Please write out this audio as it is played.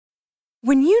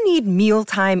When you need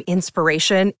mealtime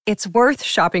inspiration, it's worth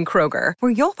shopping Kroger,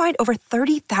 where you'll find over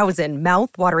 30,000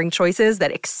 mouth-watering choices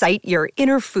that excite your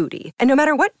inner foodie. And no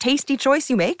matter what tasty choice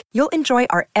you make, you'll enjoy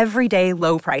our everyday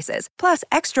low prices, plus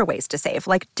extra ways to save,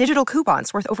 like digital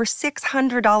coupons worth over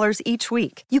 $600 each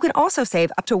week. You can also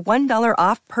save up to $1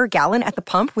 off per gallon at the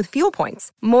pump with fuel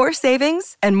points. More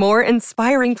savings and more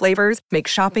inspiring flavors make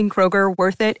shopping Kroger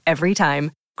worth it every time.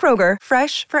 Kroger,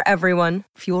 fresh for everyone.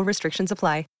 Fuel restrictions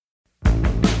apply.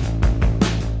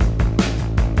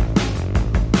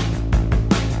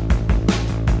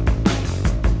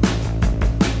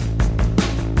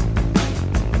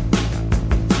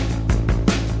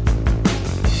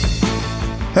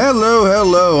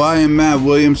 Hello. I am Matt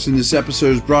Williamson. This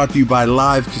episode is brought to you by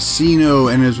Live Casino,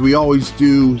 and as we always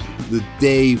do the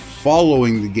day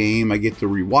following the game, I get to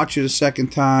rewatch it a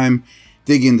second time,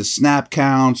 dig into snap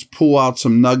counts, pull out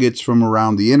some nuggets from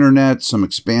around the internet, some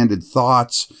expanded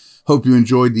thoughts. Hope you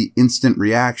enjoyed the instant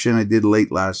reaction I did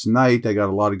late last night. I got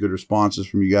a lot of good responses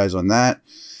from you guys on that.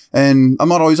 And I'm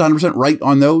not always 100% right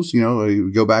on those. You know,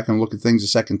 I go back and look at things a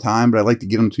second time, but I like to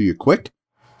get them to you quick.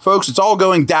 Folks, it's all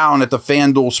going down at the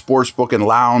FanDuel Sportsbook and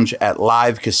Lounge at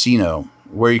Live Casino,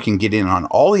 where you can get in on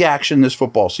all the action this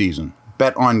football season.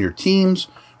 Bet on your teams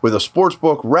with a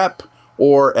sportsbook rep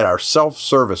or at our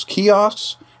self-service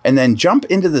kiosks, and then jump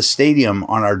into the stadium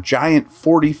on our giant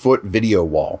 40-foot video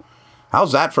wall.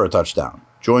 How's that for a touchdown?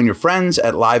 Join your friends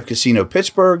at Live Casino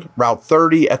Pittsburgh, Route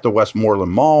 30 at the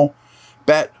Westmoreland Mall.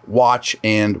 Bet, watch,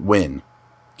 and win.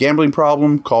 Gambling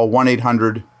problem? Call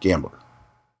 1-800-GAMBLER.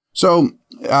 So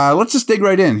let's just dig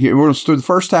right in. Here, we're going to, through the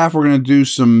first half, we're going to do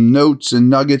some notes and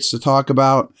nuggets to talk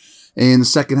about. In the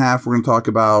second half, we're going to talk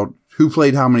about who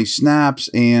played how many snaps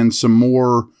and some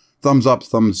more thumbs up,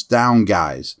 thumbs down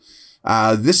guys.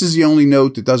 This is the only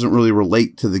note that doesn't really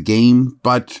relate to the game,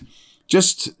 but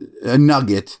just a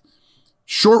nugget.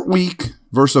 Short week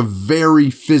versus a very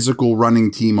physical running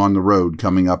team on the road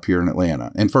coming up here in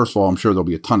Atlanta. And first of all, I'm sure there'll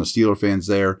be a ton of Steeler fans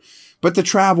there. But the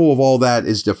travel of all that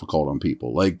is difficult on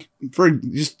people. Like, for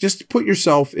just put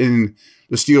yourself in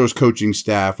the Steelers coaching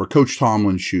staff or Coach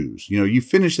Tomlin's shoes. You know, you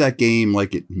finish that game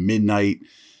like at midnight,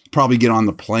 probably get on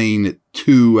the plane at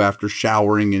 2 after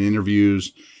showering and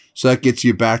interviews. So that gets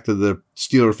you back to the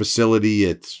Steeler facility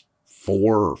at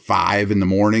 4 or 5 in the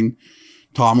morning.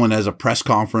 Tomlin has a press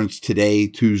conference today,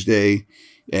 Tuesday,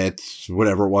 at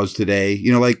whatever it was today.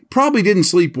 You know, like, probably didn't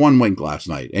sleep one wink last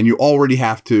night, and you already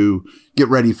have to get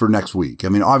ready for next week. I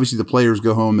mean, obviously the players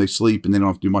go home, they sleep, and they don't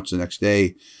have to do much the next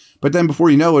day. But then before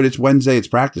you know it, it's Wednesday, it's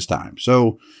practice time.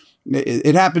 So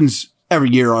it happens every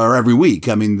year or every week.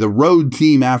 I mean, the road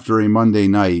team after a Monday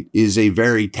night is a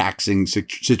very taxing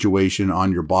situation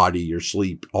on your body, your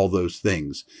sleep, all those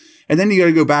things. And then you got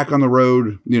to go back on the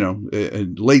road, you know,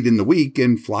 late in the week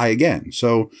and fly again.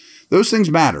 So those things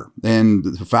matter. And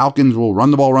the Falcons will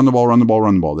run the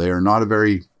ball. They are not a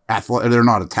very they're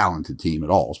not a talented team at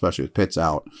all, especially with Pitts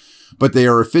out. But they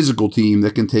are a physical team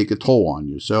that can take a toll on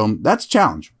you. So that's a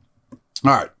challenge.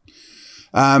 All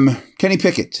right. Kenny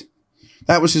Pickett.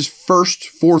 That was his first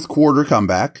fourth quarter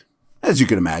comeback, as you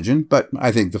can imagine, but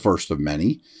I think the first of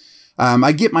many.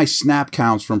 I get my snap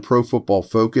counts from Pro Football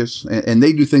Focus, and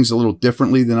they do things a little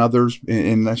differently than others.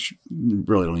 And I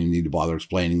really don't even need to bother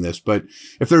explaining this. But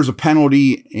if there's a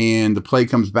penalty and the play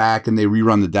comes back and they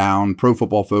rerun the down, Pro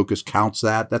Football Focus counts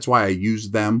that. That's why I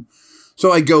use them.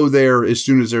 So I go there as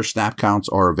soon as their snap counts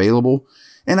are available.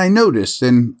 And I noticed,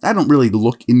 and I don't really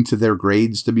look into their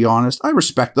grades, to be honest. I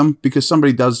respect them because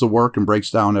somebody does the work and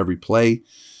breaks down every play.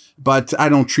 But I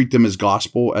don't treat them as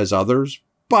gospel as others.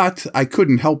 But I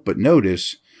couldn't help but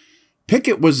notice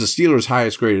Pickett was the Steelers'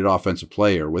 highest graded offensive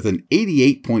player with an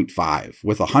 88.5,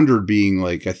 with 100 being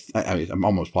like, I'm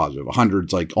almost positive,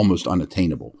 100's like almost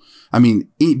unattainable. I mean,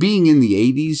 being in the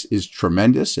 80s is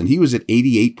tremendous, and he was at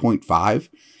 88.5.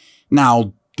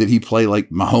 Now, did he play like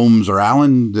Mahomes or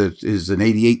Allen that is an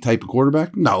 88 type of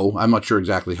quarterback? No, I'm not sure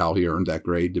exactly how he earned that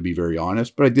grade, to be very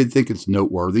honest, but I did think it's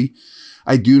noteworthy.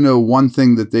 I do know one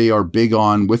thing that they are big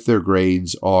on with their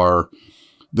grades are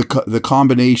the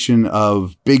combination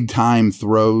of big-time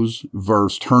throws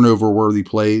versus turnover-worthy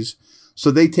plays. So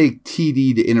they take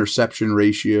TD to interception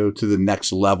ratio to the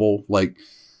next level. Like,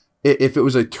 if it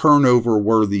was a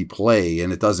turnover-worthy play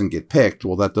and it doesn't get picked,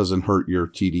 well, that doesn't hurt your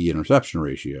TD interception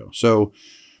ratio. So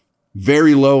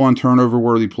very low on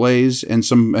turnover-worthy plays and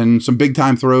some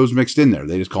big-time throws mixed in there.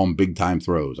 They just call them big-time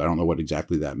throws. I don't know what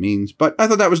exactly that means, but I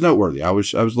thought that was noteworthy. I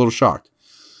was a little shocked.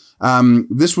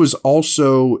 This was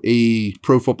also a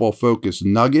Pro Football Focus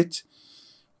nugget.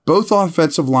 Both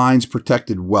offensive lines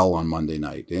protected well on Monday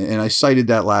night, and I cited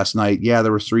that last night. Yeah,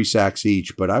 there were 3 sacks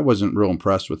each, but I wasn't real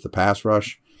impressed with the pass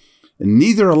rush. And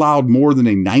neither allowed more than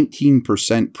a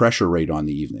 19% pressure rate on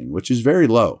the evening, which is very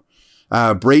low.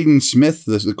 Braden Smith,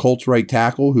 the Colts right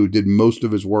tackle, who did most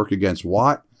of his work against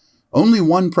Watt, only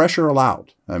one pressure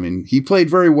allowed. I mean, he played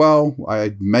very well.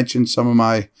 I mentioned some of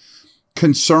my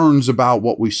concerns about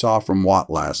what we saw from Watt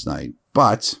last night.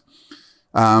 But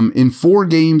in 4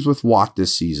 games with Watt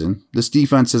this season, this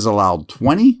defense has allowed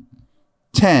 20,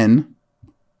 10,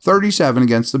 37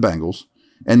 against the Bengals,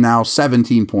 and now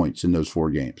 17 points in those 4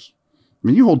 games. I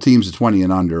mean, you hold teams to 20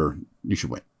 and under, you should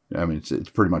win. I mean, it's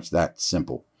pretty much that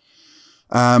simple.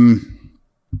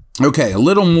 Okay, a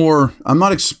little more. I'm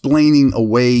not explaining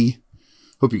away.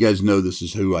 Hope you guys know this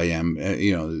is who I am.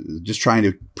 Just trying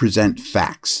to present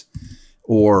facts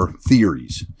or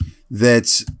theories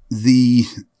that the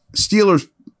Steelers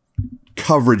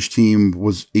coverage team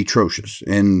was atrocious,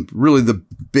 and really the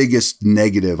biggest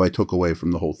negative I took away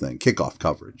from the whole thing, kickoff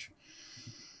coverage.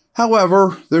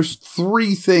 However, there's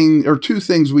 2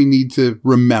 things we need to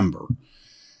remember.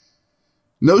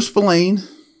 No Spillane,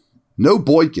 no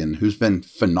Boykin, who's been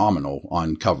phenomenal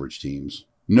on coverage teams.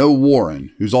 No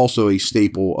Warren, who's also a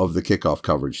staple of the kickoff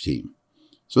coverage team.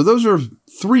 So those are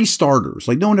 3 starters.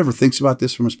 Like, no one ever thinks about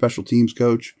this from a special teams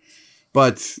coach,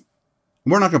 but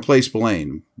we're not going to play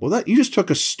Spillane. Well, you just took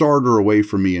a starter away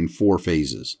from me in 4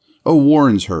 phases. Oh,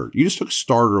 Warren's hurt. You just took a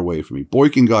starter away from me.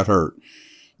 Boykin got hurt.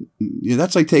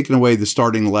 That's like taking away the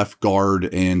starting left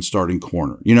guard and starting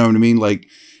corner. You know what I mean? Like,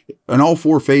 in all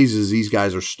 4 phases, these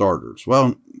guys are starters.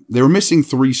 Well, they were missing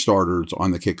 3 starters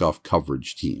on the kickoff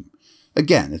coverage team.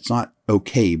 Again, it's not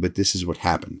okay, but this is what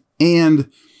happened.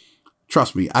 And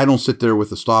trust me, I don't sit there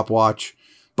with a stopwatch,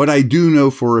 but I do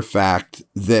know for a fact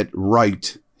that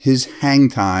Wright, his hang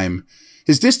time,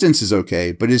 his distance is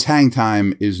okay, but his hang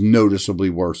time is noticeably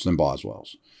worse than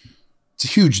Boswell's. It's a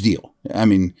huge deal. I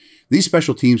mean, these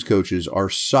special teams coaches are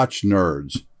such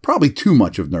nerds, probably too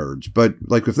much of nerds, but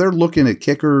like if they're looking at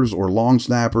kickers or long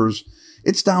snappers,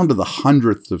 it's down to the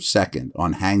 100th of second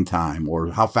on hang time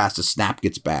or how fast a snap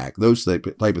gets back, those type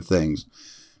of things.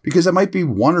 Because it might be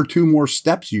 1 or 2 more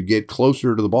steps you get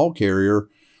closer to the ball carrier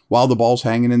while the ball's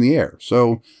hanging in the air.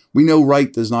 So we know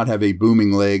Wright does not have a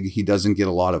booming leg. He doesn't get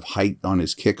a lot of height on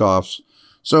his kickoffs.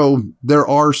 So there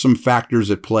are some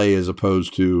factors at play as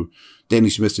opposed to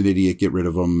Danny Smith's an idiot, get rid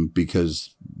of him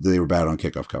because they were bad on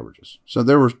kickoff coverages. So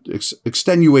there were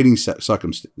extenuating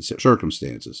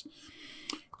circumstances.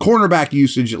 Cornerback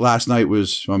usage last night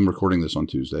was, I'm recording this on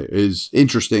Tuesday, is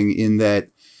interesting in that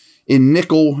in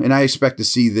nickel, and I expect to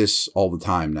see this all the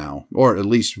time now, or at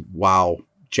least while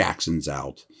Jackson's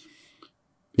out.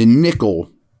 In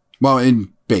nickel, well,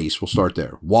 in base, we'll start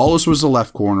there. Wallace was the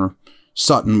left corner,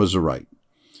 Sutton was the right.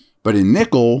 But in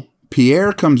nickel,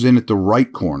 Pierre comes in at the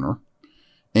right corner,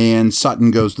 and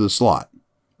Sutton goes to the slot,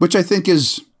 which I think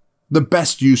is the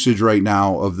best usage right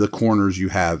now of the corners you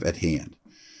have at hand.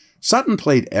 Sutton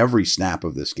played every snap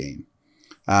of this game.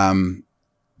 Les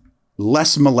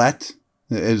Millette,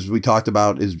 as we talked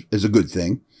about, is a good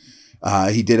thing.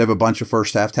 He did have a bunch of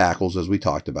first half tackles, as we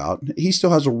talked about. He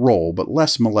still has a role, but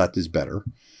Les Millette is better.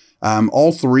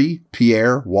 All 3,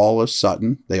 Pierre, Wallace,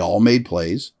 Sutton, they all made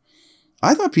plays.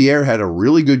 I thought Pierre had a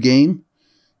really good game,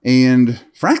 and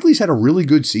frankly, he's had a really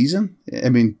good season. I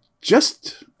mean,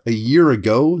 just a year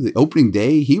ago, the opening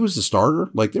day, he was the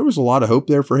starter. Like, there was a lot of hope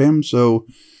there for him, so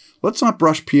let's not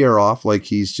brush Pierre off like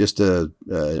he's just a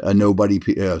nobody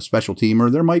special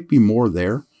teamer. There might be more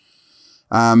there.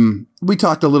 We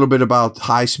talked a little bit about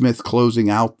Highsmith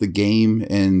closing out the game,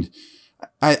 and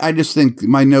I just think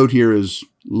my note here is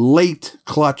late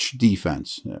clutch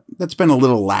defense. That's been a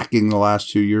little lacking the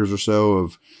last 2 years or so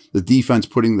of the defense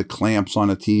putting the clamps on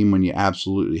a team when you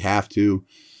absolutely have to.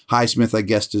 Highsmith, I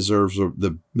guess, deserves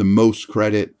the most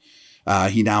credit.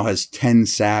 He now has 10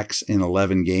 sacks in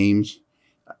 11 games.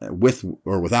 With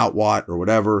or without Watt or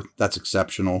whatever, that's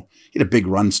exceptional. He had a big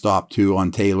run stop, too,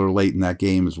 on Taylor late in that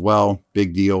game as well.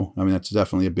 Big deal. I mean, that's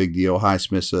definitely a big deal.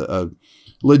 Highsmith's a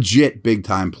legit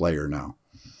big-time player now.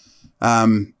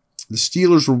 The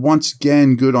Steelers were once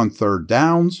again good on third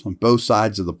downs on both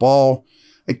sides of the ball.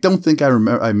 I don't think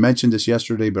I mentioned this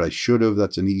yesterday, but I should have.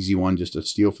 That's an easy one just to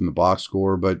steal from the box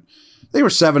score. But they were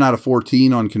 7 out of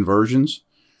 14 on conversions.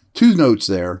 2 notes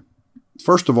there.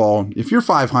 First of all, if you're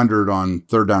 500 on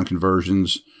third down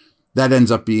conversions, that ends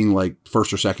up being like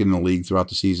first or second in the league throughout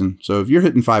the season. So if you're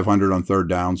hitting 500 on third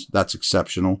downs, that's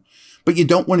exceptional. But you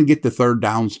don't want to get to third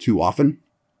downs too often.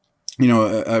 You know,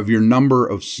 of your number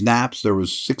of snaps, there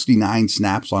was 69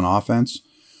 snaps on offense.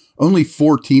 Only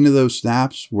 14 of those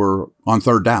snaps were on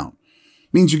third down.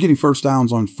 means you're getting first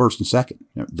downs on first and second.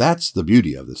 That's the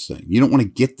beauty of this thing. You don't want to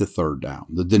get the third down.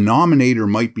 The denominator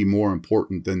might be more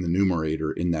important than the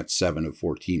numerator in that 7 of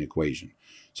 14 equation.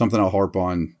 Something I'll harp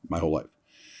on my whole life.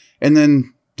 And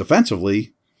then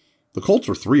defensively, the Colts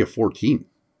were 3 of 14.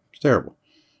 It's terrible.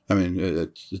 I mean,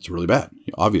 it's really bad,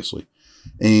 obviously.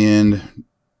 And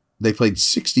they played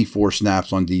 64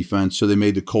 snaps on defense, so they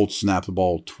made the Colts snap the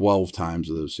ball 12 times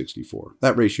of those 64.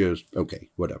 That ratio is okay,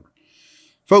 whatever.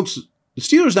 Folks, the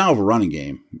Steelers now have a running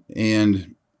game,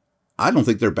 and I don't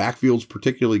think their backfield's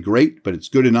particularly great, but it's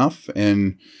good enough,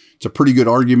 and it's a pretty good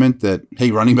argument that, hey,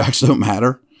 running backs don't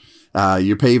matter.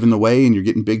 You're paving the way, and you're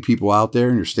getting big people out there,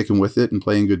 and you're sticking with it and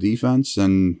playing good defense,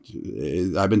 and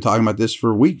I've been talking about this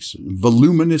for weeks.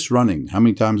 Voluminous running. How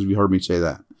many times have you heard me say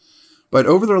that? But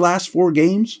over their last 4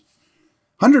 games,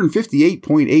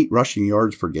 158.8 rushing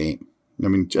yards per game. I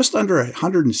mean, just under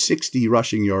 160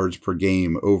 rushing yards per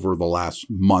game over the last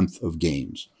month of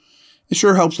games. It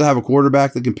sure helps to have a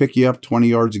quarterback that can pick you up 20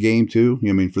 yards a game, too.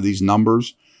 I mean, for these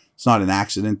numbers, it's not an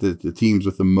accident that the teams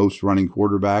with the most running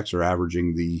quarterbacks are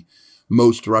averaging the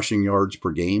most rushing yards per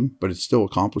game, but it still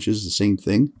accomplishes the same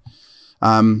thing.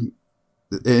 And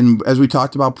as we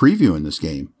talked about previewing this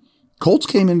game, Colts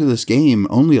came into this game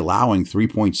only allowing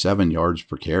 3.7 yards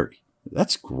per carry.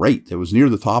 That's great. It was near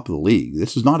the top of the league.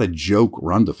 This is not a joke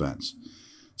run defense.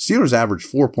 Steelers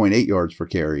averaged 4.8 yards per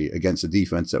carry against a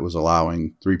defense that was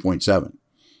allowing 3.7.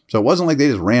 So it wasn't like they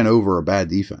just ran over a bad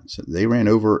defense. They ran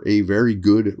over a very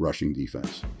good rushing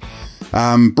defense.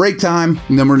 Break time,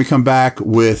 and then we're going to come back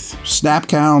with snap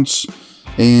counts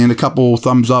and a couple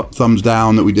thumbs up, thumbs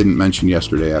down that we didn't mention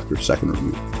yesterday after second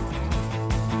review.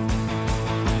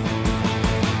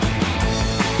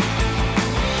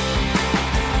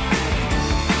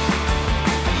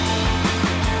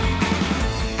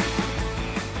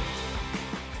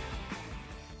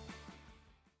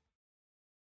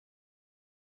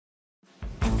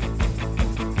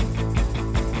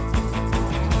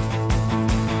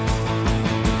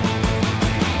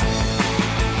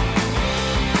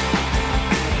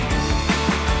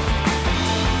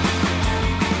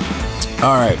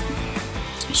 All right,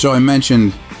 so I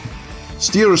mentioned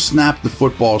Steelers snapped the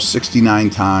football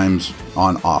 69 times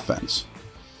on offense.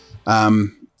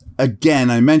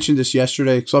 Again, I mentioned this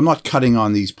yesterday, so I'm not cutting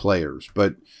on these players,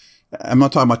 but I'm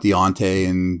not talking about Deontay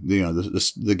and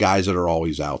the guys that are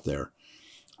always out there.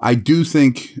 I do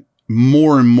think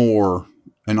more and more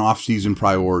an offseason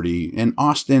priority, and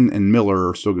Austin and Miller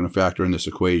are still going to factor in this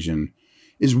equation,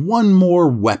 is one more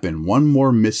weapon, one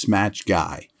more mismatch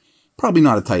guy. Probably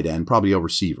not a tight end, probably a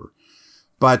receiver.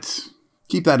 But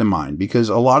keep that in mind because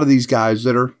a lot of these guys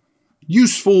that are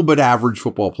useful but average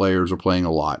football players are playing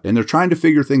a lot. And they're trying to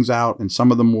figure things out, and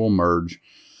some of them will merge.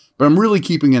 But I'm really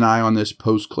keeping an eye on this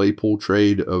post-Claypool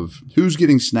trade of who's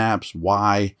getting snaps,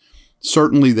 why.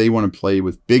 Certainly they want to play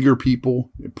with bigger people,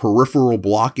 peripheral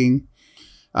blocking.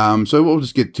 So we'll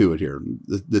just get to it here.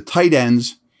 The tight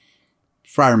ends,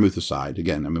 Freiermuth aside,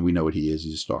 again, I mean, we know what he is.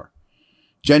 He's a star.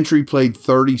 Gentry played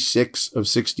 36 of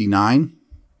 69.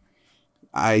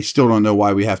 I still don't know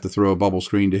why we have to throw a bubble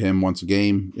screen to him once a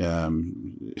game.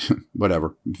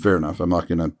 Whatever. Fair enough. I'm not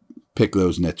going to pick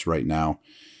those nits right now.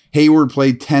 Hayward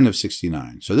played 10 of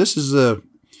 69. So this is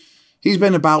he's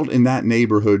been about in that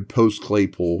neighborhood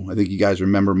post-Claypool. I think you guys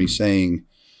remember me saying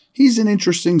he's an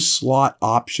interesting slot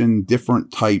option,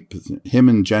 different type. Him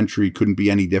and Gentry couldn't be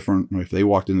any different. If they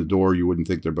walked in the door, you wouldn't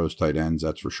think they're both tight ends,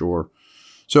 that's for sure.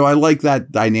 So I like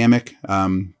that dynamic,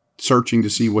 searching to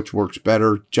see which works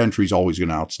better. Gentry's always going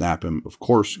to outsnap him, of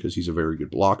course, because he's a very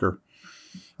good blocker.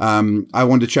 I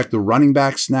wanted to check the running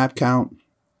back snap count.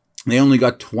 They only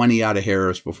got 20 out of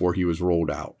Harris before he was rolled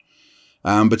out.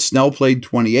 But Snell played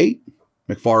 28.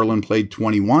 McFarland played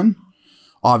 21.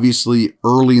 Obviously,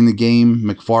 early in the game,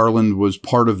 McFarland was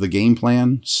part of the game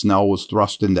plan. Snell was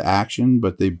thrust into action,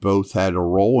 but they both had a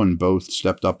role and both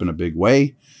stepped up in a big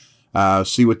way.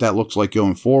 See what that looks like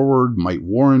going forward. Might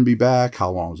Warren be back? How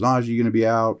long is Najee going to be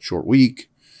out? Short week.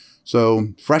 So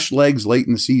fresh legs late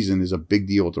in the season is a big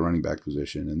deal at the running back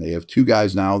position. And they have 2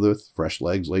 guys now with fresh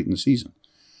legs late in the season.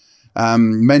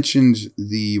 Mentioned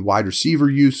the wide receiver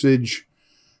usage.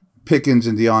 Pickens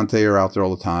and Deontay are out there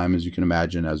all the time, as you can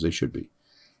imagine, as they should be.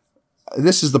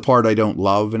 This is the part I don't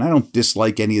love, and I don't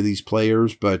dislike any of these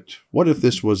players, but what if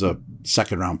this was a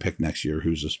second-round pick next year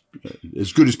who's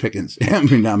as good as Pickens? I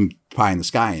mean, I'm pie in the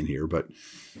sky in here, but,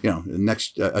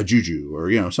 next, a Juju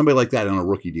or, somebody like that on a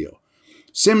rookie deal.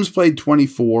 Sims played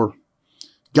 24.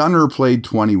 Gunner played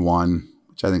 21,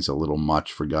 which I think is a little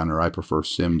much for Gunner. I prefer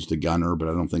Sims to Gunner, but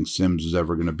I don't think Sims is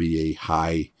ever going to be a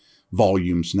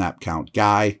high-volume snap count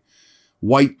guy.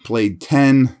 White played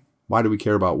 10. Why do we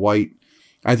care about White?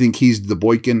 I think he's the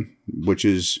Boykin, which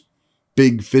is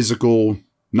big, physical,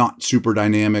 not super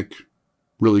dynamic,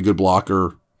 really good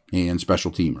blocker, and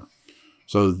special teamer.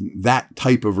 So that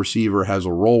type of receiver has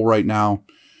a role right now.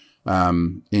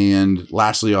 And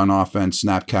lastly, on offense,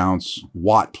 snap counts,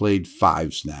 Watt played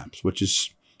 5 snaps, which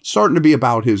is starting to be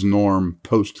about his norm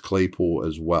post Claypool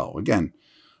as well. Again,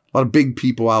 a lot of big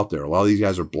people out there. A lot of these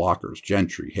guys are blockers.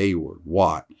 Gentry, Hayward,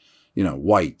 Watt,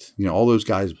 White, all those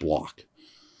guys block.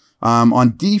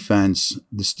 On defense,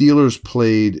 the Steelers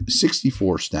played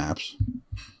 64 snaps,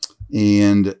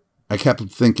 and I kept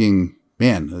thinking,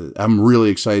 man, I'm really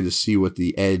excited to see what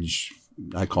the edge,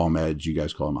 I call them edge, you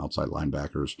guys call them outside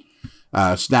linebackers,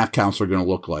 snap counts are going to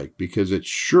look like, because it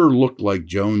sure looked like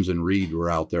Jones and Reed were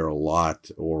out there a lot,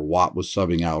 or Watt was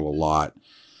subbing out a lot.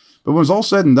 But when it was all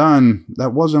said and done,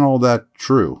 that wasn't all that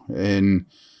true. And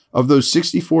of those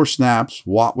 64 snaps,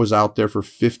 Watt was out there for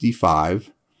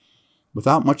 55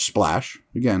 without much splash.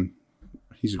 Again,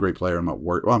 he's a great player. I'm not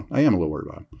worried. Well, I am a little worried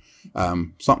about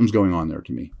him. Something's going on there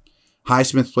to me.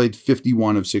 Highsmith played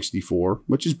 51 of 64,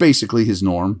 which is basically his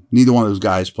norm. Neither one of those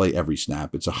guys play every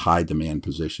snap. It's a high demand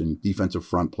position. Defensive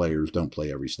front players don't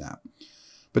play every snap.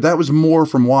 But that was more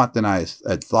from Watt than I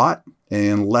had thought,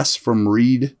 and less from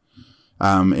Reed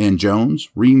and Jones.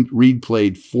 Reed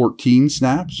played 14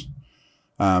 snaps.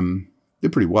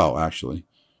 Did pretty well, actually.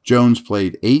 Jones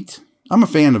played 8. I'm a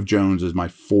fan of Jones as my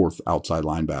 4th outside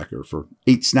linebacker for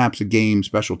 8 snaps a game,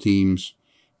 special teams.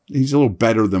 He's a little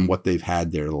better than what they've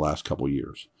had there the last couple of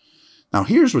years. Now,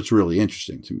 here's what's really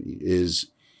interesting to me is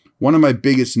one of my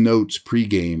biggest notes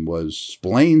pregame was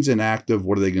Spillane's inactive.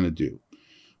 What are they going to do?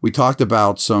 We talked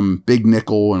about some big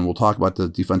nickel, and we'll talk about the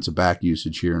defensive back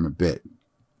usage here in a bit.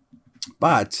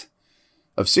 But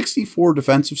of 64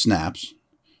 defensive snaps,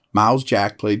 Miles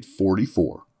Jack played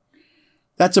 44.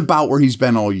 That's about where he's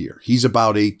been all year. He's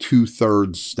about a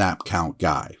 2/3 snap count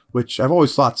guy, which I've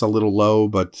always thought's a little low,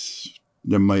 but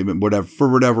there might be for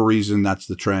whatever reason, that's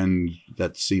the trend.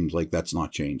 That seems like that's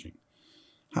not changing.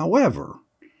 However,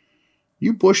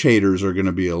 you Bush haters are going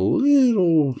to be a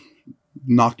little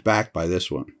knocked back by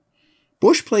this one.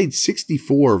 Bush played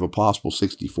 64 of a possible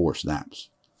 64 snaps.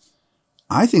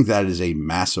 I think that is a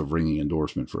massive ringing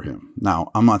endorsement for him.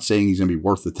 Now, I'm not saying he's going to be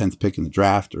worth the 10th pick in the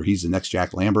draft or he's the next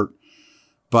Jack Lambert,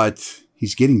 but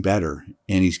he's getting better,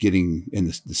 and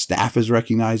the staff is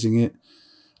recognizing it.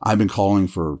 I've been calling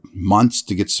for months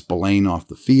to get Spillane off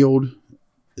the field.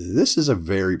 This is a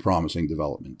very promising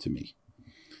development to me.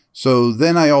 So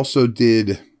then I also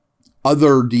did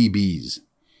other DBs,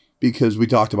 because we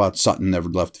talked about Sutton never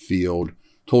left the field,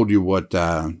 told you what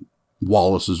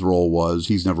Wallace's role was.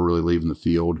 He's never really leaving the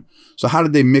field. So how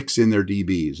did they mix in their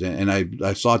DBs? And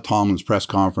I saw Tomlin's press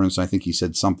conference. I think he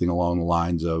said something along the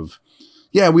lines of,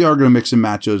 yeah, we are going to mix and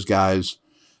match those guys.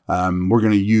 We're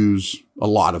going to use a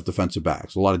lot of defensive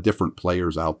backs, a lot of different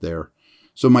players out there.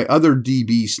 So my other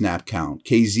DB snap count,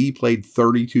 KZ played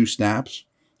 32 snaps,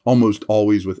 almost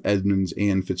always with Edmonds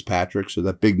and Fitzpatrick. So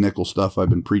that big nickel stuff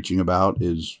I've been preaching about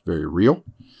is very real.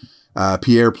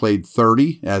 Pierre played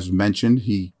 30. As mentioned,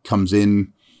 he comes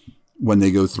in when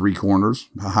they go 3 corners,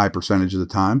 a high percentage of the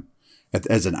time,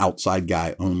 as an outside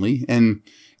guy only. And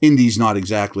Indy's not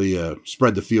exactly a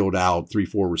spread the field out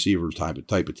 3-4 receivers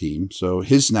type of team. So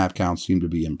his snap counts seem to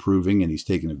be improving, and he's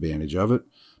taking advantage of it.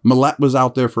 Millette was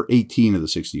out there for 18 of the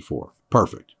 64.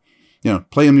 Perfect.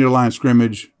 Play him near the line of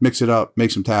scrimmage, mix it up, make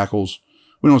some tackles.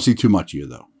 We don't see too much of you,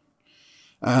 though.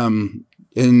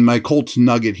 In my Colts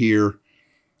nugget here,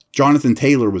 Jonathan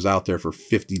Taylor was out there for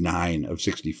 59 of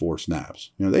 64 snaps.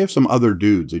 They have some other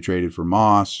dudes. They traded for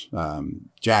Moss.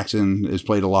 Jackson has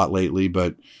played a lot lately,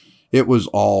 but it was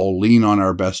all lean on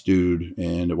our best dude,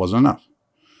 and it wasn't enough.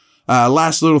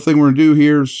 Last little thing we're going to do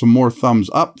here is some more thumbs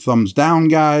up, thumbs down,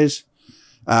 guys.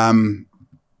 I'm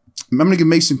going to give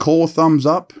Mason Cole a thumbs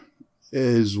up,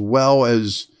 as well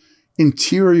as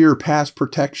interior pass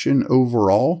protection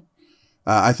overall.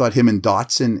 I thought him and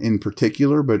Dotson in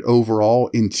particular, but overall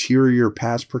interior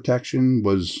pass protection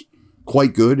was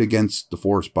quite good against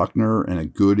DeForest Buckner and a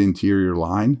good interior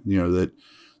line. That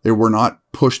they were not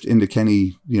pushed into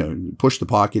Kenny, pushed the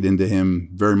pocket into him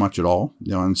very much at all,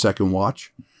 on second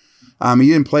watch. He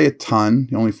didn't play a ton,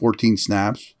 only 14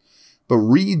 snaps, but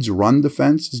Reed's run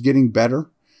defense is getting better.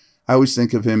 I always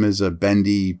think of him as a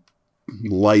bendy,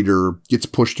 lighter, gets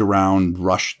pushed around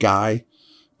rush guy,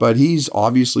 but he's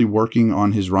obviously working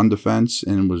on his run defense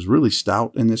and was really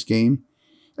stout in this game.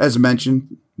 As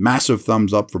mentioned, massive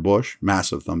thumbs up for Bush.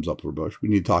 Massive thumbs up for Bush. We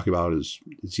need to talk about is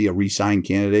he a re-sign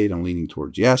candidate? I'm leaning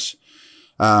towards yes.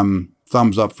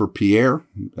 Thumbs up for Pierre,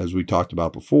 as we talked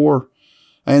about before.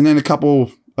 And then a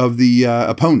couple of the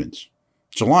opponents.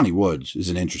 Jelani Woods is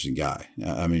an interesting guy.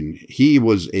 I mean, he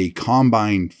was a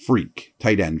combine freak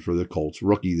tight end for the Colts,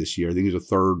 rookie this year. I think he was a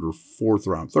third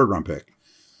round pick.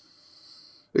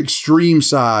 Extreme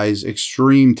size,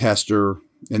 extreme tester,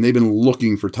 and they've been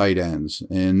looking for tight ends.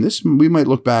 And this, we might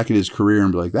look back at his career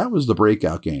and be like, that was the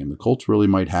breakout game. The Colts really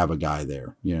might have a guy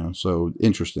there, so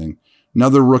interesting.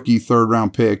 Another rookie 3rd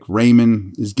round pick.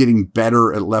 Raymond is getting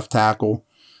better at left tackle.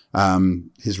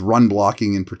 His run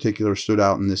blocking in particular stood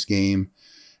out in this game.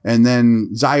 And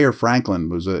then Zaire Franklin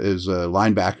is a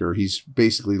linebacker. He's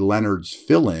basically Leonard's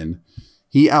fill-in.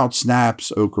 He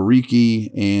outsnaps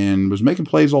Okereke and was making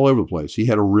plays all over the place. He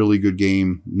had a really good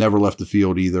game, never left the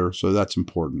field either, so that's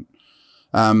important.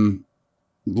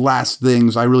 Last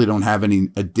things, I really don't have any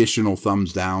additional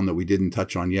thumbs down that we didn't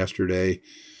touch on yesterday,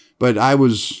 but I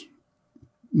was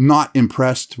not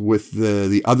impressed with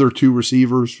the other 2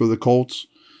 receivers for the Colts,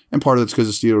 and part of that's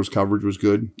because the Steelers' coverage was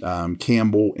good.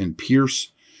 Campbell and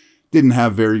Pierce didn't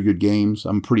have very good games.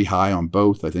 I'm pretty high on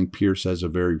both. I think Pierce has a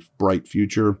very bright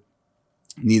future.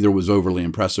 Neither was overly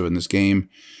impressive in this game.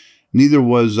 Neither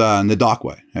was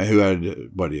Ndakwe, who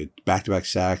had back-to-back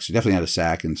sacks. He definitely had a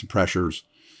sack and some pressures.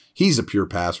 He's a pure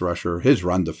pass rusher. His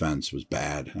run defense was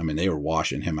bad. I mean, they were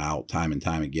washing him out time and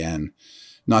time again.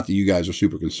 Not that you guys are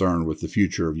super concerned with the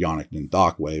future of Yannick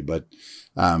Ndakwe, but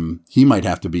he might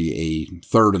have to be a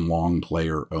 3rd and long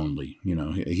player only.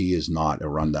 He is not a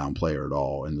rundown player at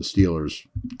all. And the Steelers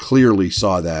clearly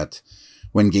saw that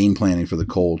when game planning for the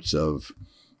Colts of,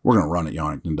 we're going to run at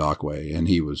Yannick Ndakwe, and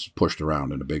he was pushed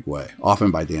around in a big way, often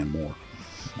by Dan Moore.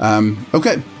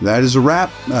 Okay, that is a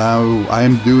wrap. I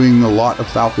am doing a lot of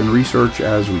Falcon research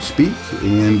as we speak,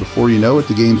 and before you know it,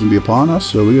 the game's going to be upon us,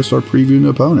 so we got to start previewing the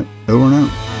opponent. Over and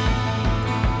out.